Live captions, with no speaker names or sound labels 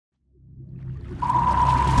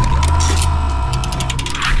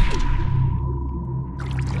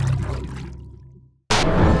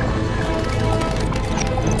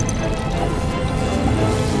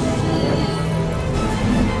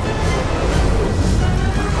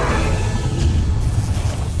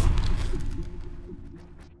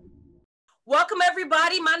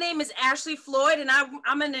everybody. My name is Ashley Floyd, and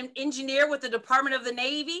I'm an engineer with the Department of the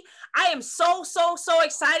Navy. I am so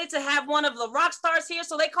excited to have one of the rock stars here.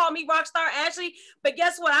 So they call me Rockstar Ashley, but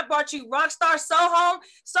guess what? I brought you Rockstar Sohom.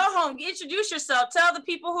 Sohom, introduce yourself. Tell the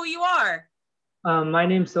people who you are. My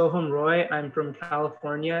name's Sohom Roy. I'm from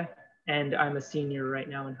California, and I'm a senior right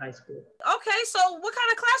now in high school. Okay, so what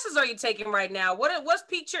kind of classes are you taking right now? What's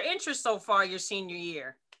piqued your interest so far your senior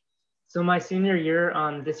year? So my senior year,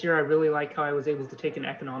 this year, I really like how I was able to take an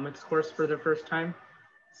economics course for the first time.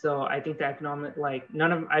 So I think the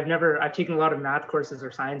I've taken a lot of math courses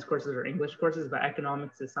or science courses or English courses, but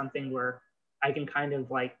economics is something where I can kind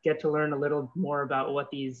of like get to learn a little more about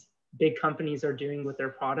what these big companies are doing with their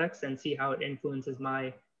products and see how it influences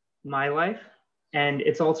my life. And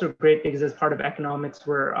it's also great because as part of economics,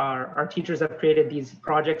 where our teachers have created these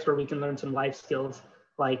projects where we can learn some life skills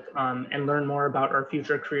and learn more about our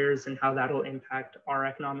future careers and how that'll impact our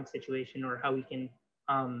economic situation, or how we can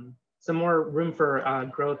some more room for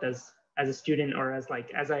growth as a student, or as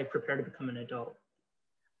I prepare to become an adult.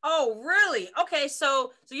 Oh, really? Okay,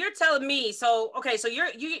 so you're telling me, so you're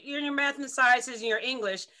in your math and sciences and your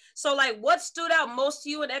English. So like what stood out most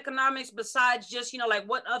to you in economics besides just, like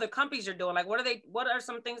what other companies are doing? Like what are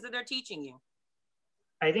some things that they're teaching you?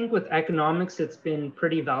 I think with economics, it's been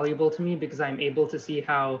pretty valuable to me because I'm able to see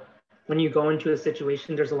how when you go into a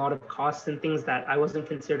situation, there's a lot of costs and things that I wasn't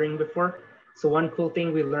considering before. So one cool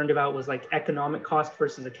thing we learned about was like economic cost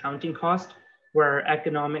versus accounting cost, where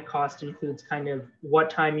economic cost includes kind of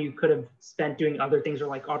what time you could have spent doing other things, or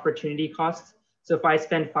like opportunity costs. So if I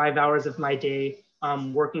spend 5 hours of my day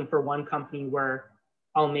working for one company where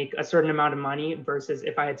I'll make a certain amount of money, versus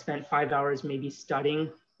if I had spent 5 hours maybe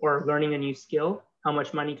studying or learning a new skill, how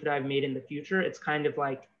much money could I have made in the future? It's kind of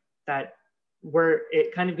like that, where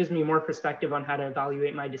it kind of gives me more perspective on how to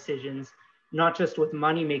evaluate my decisions, not just with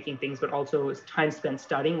money making things, but also time spent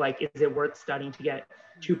studying. Like, is it worth studying to get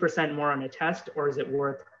 2% more on a test, or is it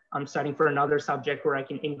worth studying for another subject where I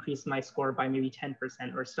can increase my score by maybe 10%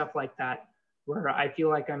 or stuff like that, where I feel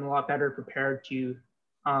like I'm a lot better prepared to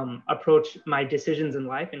approach my decisions in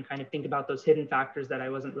life and kind of think about those hidden factors that I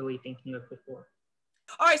wasn't really thinking of before.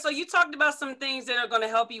 All right, so you talked about some things that are going to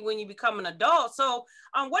help you when you become an adult. So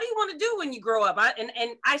what do you want to do when you grow up? And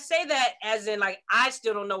I say that as in, like, I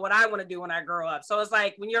still don't know what I want to do when I grow up. So it's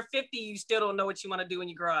like when you're 50, you still don't know what you want to do when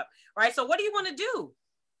you grow up, right? So what do you want to do?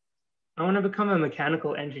 I want to become a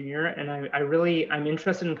mechanical engineer, and I'm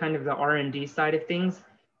interested in kind of the R&D side of things,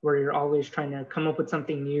 where you're always trying to come up with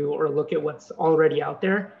something new or look at what's already out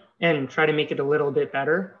there and try to make it a little bit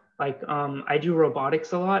better. Like I do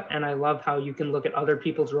robotics a lot, and I love how you can look at other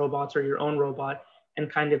people's robots or your own robot and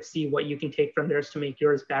kind of see what you can take from theirs to make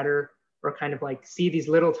yours better, or kind of like see these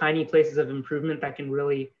little tiny places of improvement that can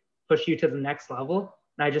really push you to the next level.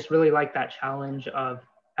 And I just really like that challenge of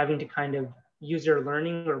having to kind of use your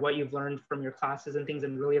learning or what you've learned from your classes and things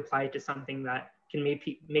and really apply it to something that can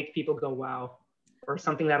make people go, wow, or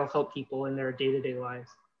something that'll help people in their day-to-day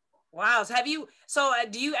lives. Wow.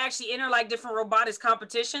 Do you actually enter like different robotics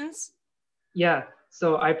competitions? Yeah.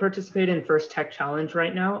 So I participate in First Tech Challenge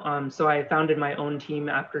right now. So I founded my own team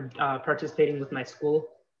after participating with my school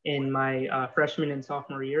in my freshman and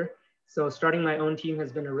sophomore year. So starting my own team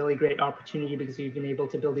has been a really great opportunity because we've been able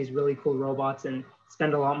to build these really cool robots and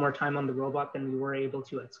spend a lot more time on the robot than we were able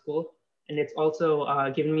to at school. And it's also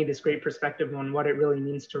given me this great perspective on what it really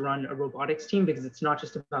means to run a robotics team, because it's not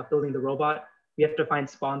just about building the robot. We have to find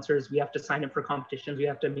sponsors, we have to sign up for competitions, we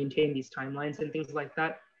have to maintain these timelines and things like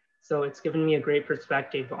that. So it's given me a great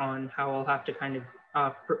perspective on how I'll have to kind of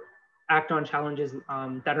act on challenges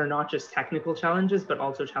that are not just technical challenges, but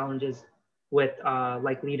also challenges with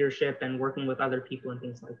like leadership and working with other people and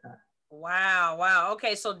things like that. Wow.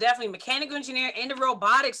 Okay, so definitely mechanical engineering into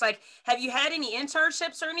robotics. Like, have you had any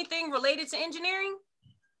internships or anything related to engineering?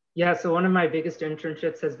 Yeah, so one of my biggest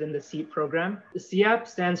internships has been the SEAP program. The SEAP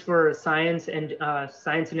stands for Science and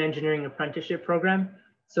Engineering Apprenticeship Program.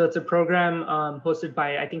 So it's a program hosted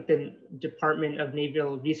by, I think, the Department of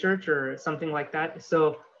Naval Research or something like that.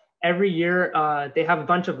 So every year they have a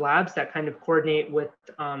bunch of labs that kind of coordinate with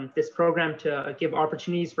this program to give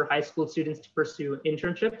opportunities for high school students to pursue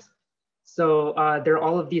internships. So there are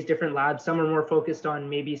all of these different labs. Some are more focused on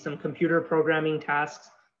maybe some computer programming tasks.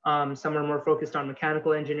 Some are more focused on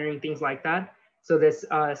mechanical engineering, things like that. So this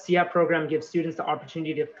SEAP program gives students the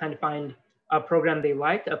opportunity to kind of find a program they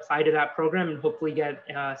like, apply to that program, and hopefully get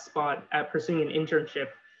a spot at pursuing an internship.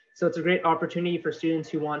 So it's a great opportunity for students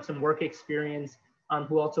who want some work experience,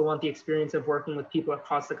 who also want the experience of working with people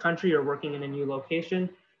across the country or working in a new location,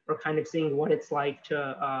 or kind of seeing what it's like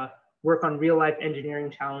to work on real life engineering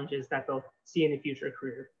challenges that they'll see in a future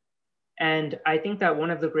career. And I think that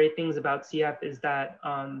one of the great things about CF is that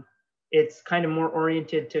it's kind of more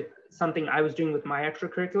oriented to something I was doing with my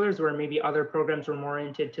extracurriculars, where maybe other programs were more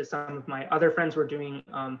oriented to some of my other friends were doing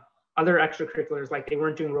other extracurriculars, like they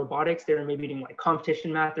weren't doing robotics, they were maybe doing like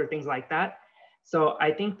competition math or things like that. So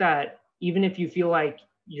I think that even if you feel like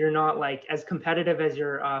you're not like as competitive as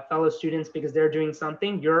your fellow students because they're doing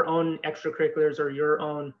something, your own extracurriculars or your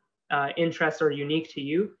own interests are unique to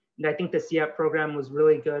you. And I think the CF program was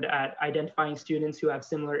really good at identifying students who have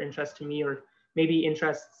similar interests to me, or maybe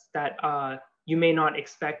interests that you may not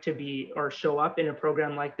expect to be or show up in a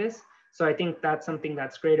program like this. So I think that's something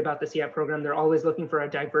that's great about the CF program. They're always looking for a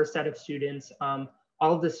diverse set of students.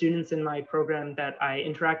 All of the students in my program that I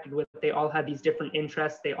interacted with, they all had these different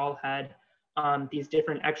interests. They all had these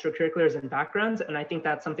different extracurriculars and backgrounds. And I think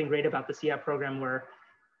that's something great about the CF program, where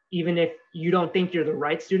even if you don't think you're the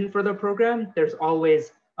right student for the program, there's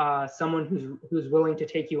always someone who's willing to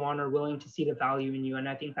take you on or willing to see the value in you. And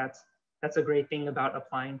I think that's a great thing about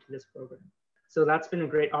applying to this program. So that's been a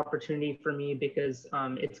great opportunity for me because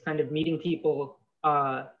it's kind of meeting people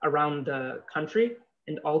around the country,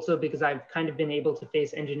 and also because I've kind of been able to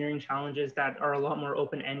face engineering challenges that are a lot more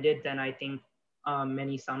open-ended than I think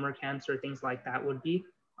many summer camps or things like that would be.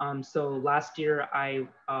 So last year I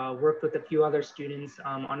worked with a few other students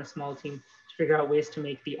on a small team to figure out ways to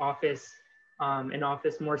make the office an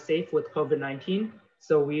office more safe with COVID-19.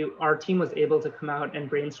 So our team was able to come out and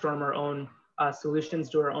brainstorm our own solutions,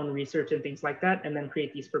 do our own research and things like that, and then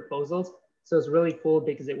create these proposals. So it's really cool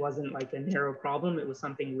because it wasn't like a narrow problem, it was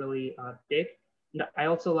something really big. And I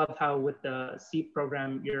also love how with the SEEP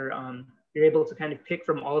program, you're able to kind of pick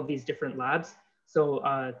from all of these different labs. So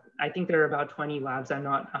I think there are about 20 labs, I'm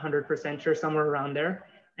not 100% sure, somewhere around there.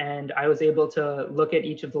 And I was able to look at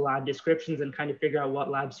each of the lab descriptions and kind of figure out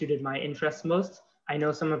what lab suited my interests most. I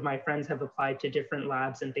know some of my friends have applied to different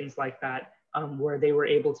labs and things like that, where they were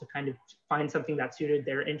able to kind of find something that suited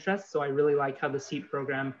their interests. So I really like how the SEEP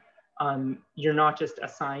program, you're not just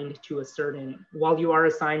assigned to a certain, while you are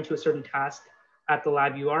assigned to a certain task at the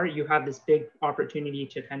lab you have this big opportunity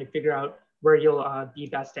to kind of figure out where you'll be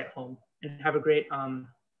best at home and have a great,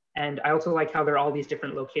 and I also like how there are all these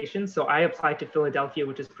different locations. So I applied to Philadelphia,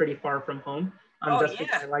 which is pretty far from home, just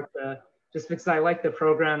because I like the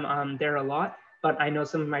program there a lot. But I know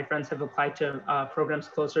some of my friends have applied to programs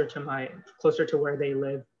closer to where they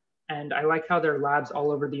live. And I like how there are labs all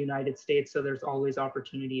over the United States. So there's always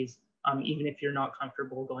opportunities, even if you're not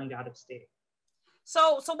comfortable going out of state.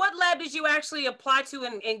 So what lab did you actually apply to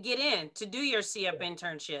and get in to do your CF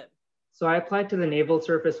internship? So I applied to the Naval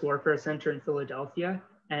Surface Warfare Center in Philadelphia,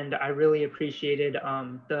 and I really appreciated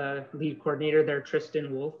the lead coordinator there,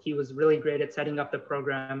 Tristan Wolf. He was really great at setting up the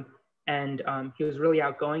program, and he was really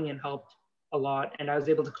outgoing and helped a lot. And I was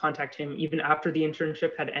able to contact him even after the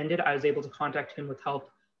internship had ended. I was able to contact him with help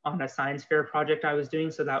on a science fair project I was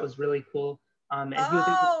doing. So that was really cool. And he was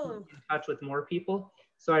able to keep in touch with more people.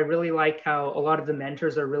 So I really like how a lot of the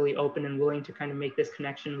mentors are really open and willing to kind of make this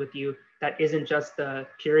connection with you that isn't just the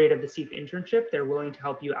period of the CEEP internship. They're willing to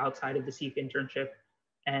help you outside of the CEEP internship.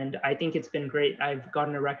 And I think it's been great. I've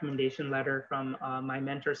gotten a recommendation letter from my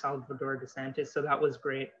mentor, Salvador DeSantis. So that was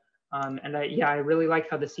great. And I really like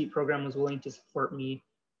how the CEEP program was willing to support me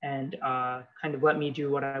and kind of let me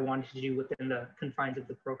do what I wanted to do within the confines of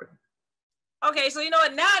the program. Okay, so you know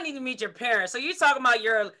what? Now I need to meet your parents. So you're talking about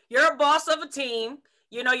you're a boss of a team.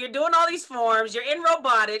 You know, you're doing all these forms, you're in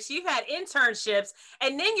robotics, you've had internships,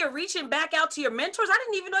 and then you're reaching back out to your mentors. I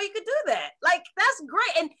didn't even know you could do that. Like, that's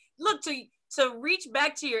great. And look, to reach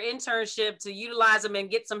back to your internship, to utilize them and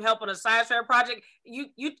get some help on a science fair project,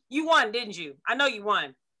 you won, didn't you? I know you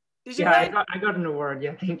won. Did you win? I got an award.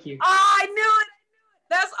 Yeah, thank you. Oh, I knew it.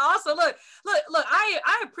 That's awesome. Look,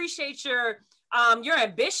 I appreciate your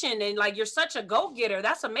ambition, and like, you're such a go-getter.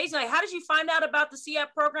 That's amazing. Like, how did you find out about the CF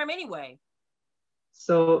program anyway?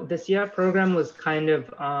 So the CF program was kind of,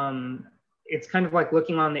 it's kind of like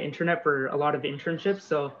looking on the internet for a lot of internships.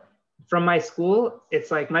 So from my school, it's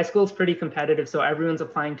like my school's pretty competitive. So everyone's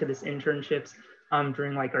applying to this internships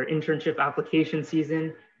during like our internship application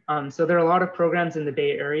season. So there are a lot of programs in the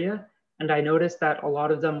Bay Area. And I noticed that a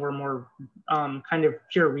lot of them were more kind of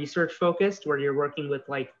pure research focused, where you're working with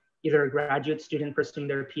like either a graduate student pursuing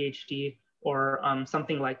their PhD or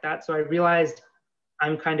something like that. So I realized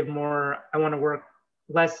I'm kind of more, I want to work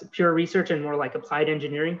less pure research and more like applied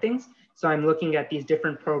engineering things. So I'm looking at these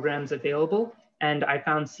different programs available, and I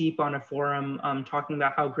found SEEP on a forum talking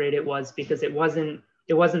about how great it was, because it wasn't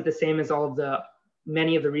the same as all of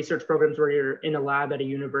many of the research programs where you're in a lab at a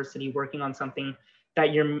university working on something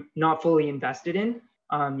that you're not fully invested in.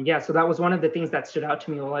 Yeah, so that was one of the things that stood out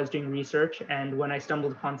to me while I was doing research. And when I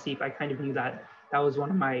stumbled upon SEEP, I kind of knew that that was one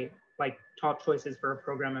of my like top choices for a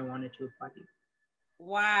program I wanted to apply to.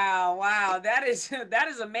 Wow, wow, that is that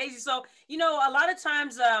is amazing. So, you know, a lot of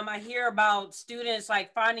times I hear about students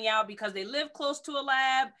like finding out because they live close to a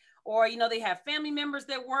lab, or you know, they have family members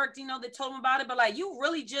that worked, you know, that told them about it, but like you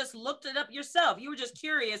really just looked it up yourself. You were just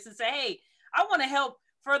curious and say, "Hey, I want to help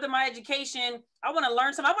further my education. I want to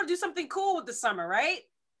learn something. I want to do something cool with the summer," right?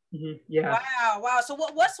 Yeah. Wow, wow. So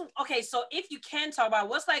what's okay, so if you can talk about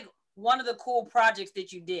what's like one of the cool projects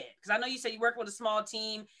that you did? Because I know you said you worked with a small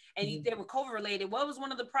team and they were COVID related. What was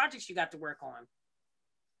one of the projects you got to work on?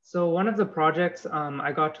 So one of the projects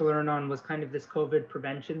I got to learn on was kind of this COVID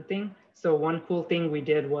prevention thing. So one cool thing we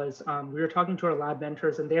did was we were talking to our lab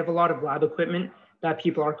mentors, and they have a lot of lab equipment that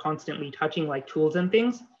people are constantly touching, like tools and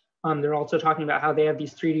things. They're also talking about how they have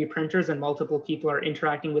these 3D printers and multiple people are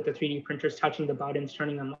interacting with the 3D printers, touching the buttons,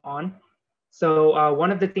 turning them on. So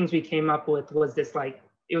one of the things we came up with was this, like,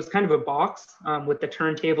 it was kind of a box with the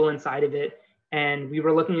turntable inside of it. And we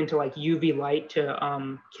were looking into like UV light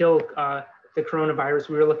to kill the coronavirus.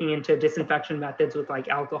 We were looking into disinfection methods with like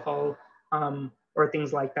alcohol or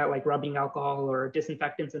things like that, like rubbing alcohol or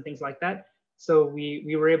disinfectants and things like that. So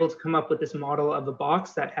we were able to come up with this model of a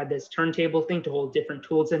box that had this turntable thing to hold different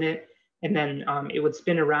tools in it. And then it would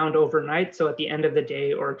spin around overnight. So at the end of the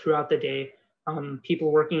day or throughout the day, people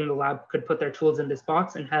working in the lab could put their tools in this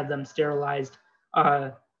box and have them sterilized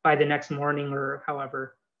by the next morning or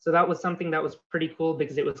however. So that was something that was pretty cool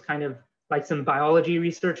because it was kind of like some biology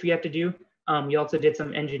research we had to do. We also did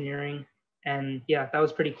some engineering, and yeah, that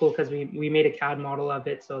was pretty cool because we made a CAD model of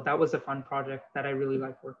it. So that was a fun project that I really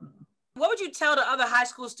liked working on. What would you tell the other high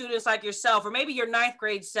school students like yourself, or maybe your ninth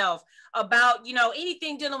grade self, about, you know,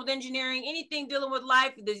 anything dealing with engineering, anything dealing with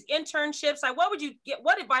life, these internships? Like, what would you get?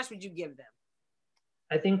 What advice would you give them?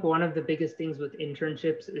 I think one of the biggest things with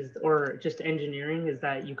internships is, or just engineering, is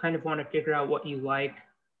that you kind of want to figure out what you like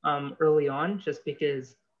early on, just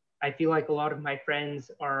because I feel like a lot of my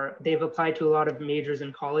friends they've applied to a lot of majors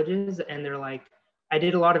in colleges and they're like, I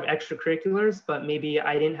did a lot of extracurriculars, but maybe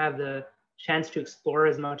I didn't have the chance to explore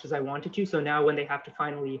as much as I wanted to. So now when they have to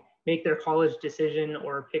finally make their college decision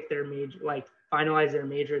or pick their major, like finalize their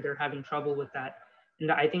major, they're having trouble with that.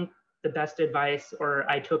 And I think the best advice or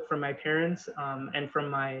I took from my parents and from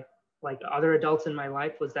my like other adults in my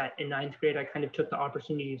life was that in ninth grade, I kind of took the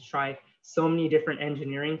opportunity to try so many different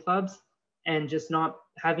engineering clubs and just not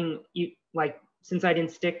having like, since I didn't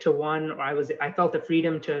stick to one, or I felt the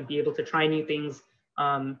freedom to be able to try new things.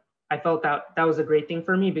 I felt that that was a great thing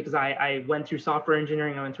for me because I went through software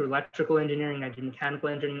engineering, I went through electrical engineering, I did mechanical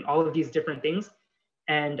engineering, all of these different things.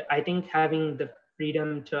 And I think having the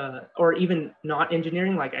freedom to, or even not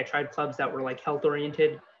engineering, like I tried clubs that were like health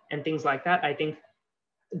oriented and things like that. I think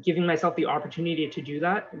giving myself the opportunity to do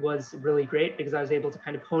that was really great because I was able to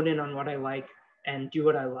kind of hone in on what I like and do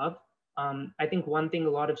what I love. I think one thing a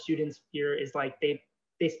lot of students fear is like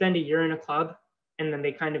they spend a year in a club and then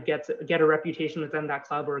they kind of get a reputation within that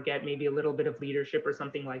club or get maybe a little bit of leadership or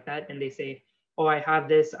something like that, and they say, oh, I have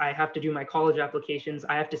this, I have to do my college applications,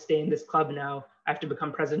 I have to stay in this club now, I have to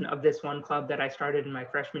become president of this one club that I started in my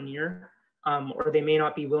freshman year. Or they may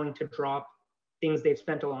not be willing to drop things they've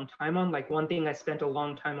spent a long time on. Like one thing I spent a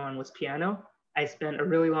long time on was piano. I spent a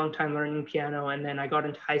really long time learning piano, and then I got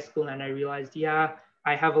into high school and I realized, yeah,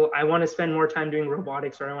 I want to spend more time doing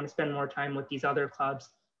robotics, or I want to spend more time with these other clubs.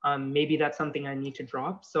 Maybe that's something I need to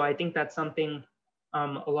drop. So I think that's something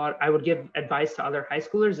I would give advice to other high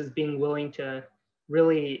schoolers is being willing to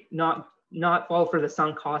really not fall for the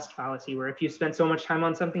sunk cost fallacy, where if you spend so much time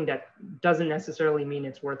on something, that doesn't necessarily mean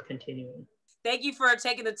it's worth continuing. Thank you for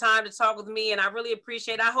taking the time to talk with me, and I really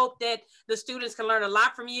appreciate it. I hope that the students can learn a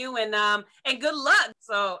lot from you, and good luck.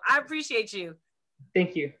 So I appreciate you.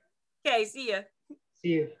 Thank you. Okay, see ya. See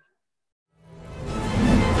you.